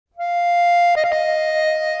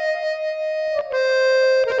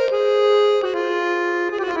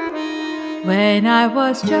When I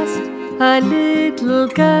was just a little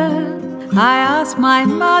girl, I asked my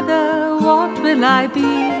mother, what will I be?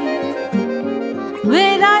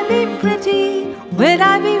 Will I be pretty? Will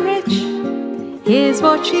I be rich? Here's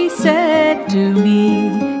what she said to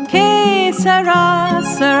me. Que sera,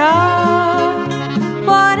 sera.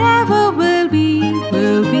 Whatever will be,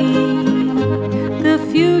 will be. The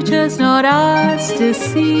future's not ours to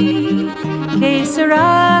see. Que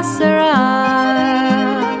sera, sera.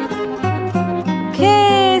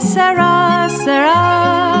 Que sera, sera.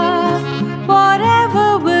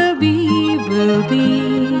 Whatever will be, will be.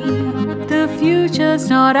 The future's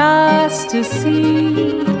not ours to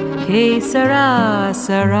see. Que sera,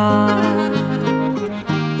 sera.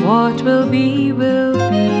 What will be, will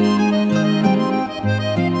be.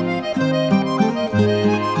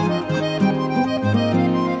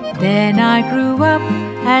 Then I grew up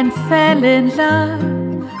and fell in love.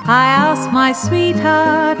 I asked my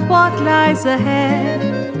sweetheart what lies ahead.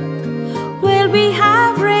 Will we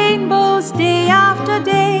have rainbows day after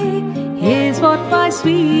day? Here's what my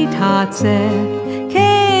sweetheart said.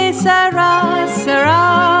 Que sera,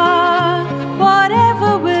 sera.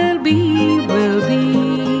 Whatever will be, will be.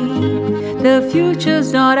 The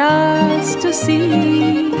future's not ours to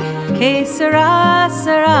see. Que sera,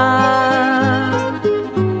 sera.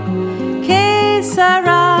 Que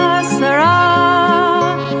sera, sera.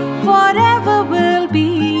 Whatever will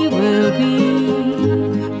be, will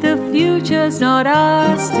be. The future's not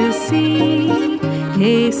ours to see.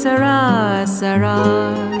 Que sera, sera.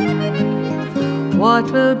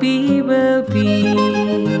 What will be, will be.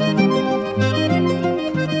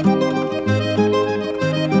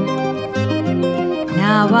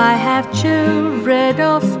 Now I have children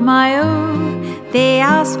of my own. They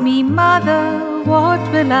ask me, Mother, what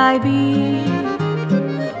will I be?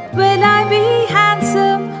 Will I be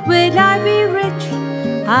handsome? Will I be rich?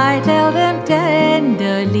 I tell them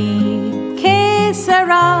tenderly. Que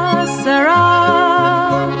sera, sera.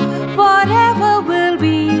 Whatever will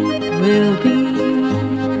be, will be.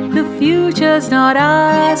 The future's not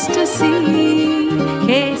ours to see.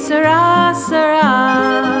 Que sera, sera.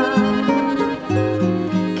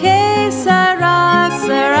 Que sera,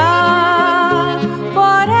 sera.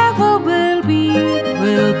 Whatever will be,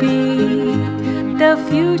 will be. The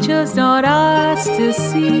future's not ours to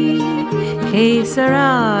see. Que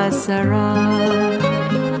sera, sera.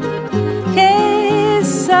 Que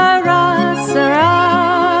sera, sera.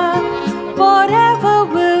 Whatever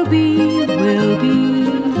will be, will be.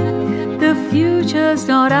 The future's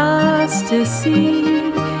not ours to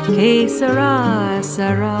see. Que sera,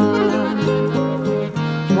 sera.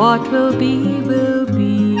 What will be, will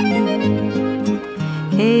be.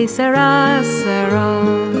 Que sera, sera.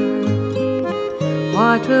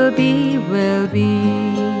 What will be, will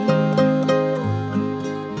be.